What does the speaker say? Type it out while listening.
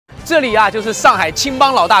这里啊，就是上海青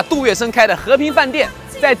帮老大杜月笙开的和平饭店。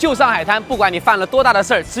在旧上海滩，不管你犯了多大的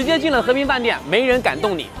事儿，直接进了和平饭店，没人敢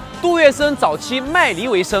动你。杜月笙早期卖梨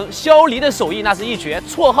为生，削梨的手艺那是一绝，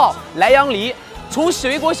绰号莱阳梨。从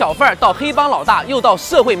水果小贩到黑帮老大，又到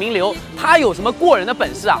社会名流，他有什么过人的本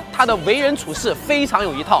事啊？他的为人处事非常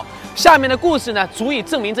有一套。下面的故事呢，足以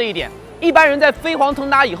证明这一点。一般人在飞黄腾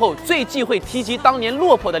达以后，最忌讳提及当年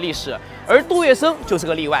落魄的历史，而杜月笙就是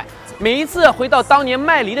个例外。每一次回到当年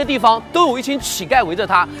卖梨的地方，都有一群乞丐围着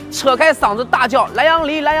他，扯开嗓子大叫：“莱阳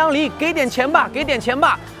梨，莱阳梨，给点钱吧，给点钱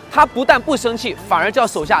吧！”他不但不生气，反而叫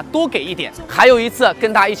手下多给一点。还有一次，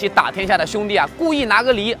跟他一起打天下的兄弟啊，故意拿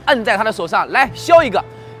个梨摁在他的手上，来削一个。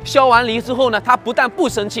削完梨之后呢，他不但不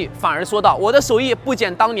生气，反而说道：“我的手艺不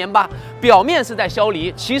减当年吧。”表面是在削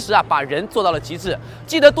梨，其实啊，把人做到了极致。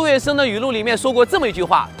记得杜月笙的语录里面说过这么一句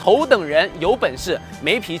话：头等人有本事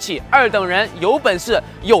没脾气，二等人有本事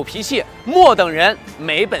有脾气，末等人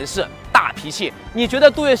没本事大脾气。你觉得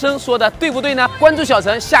杜月笙说的对不对呢？关注小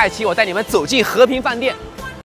陈，下一期我带你们走进和平饭店。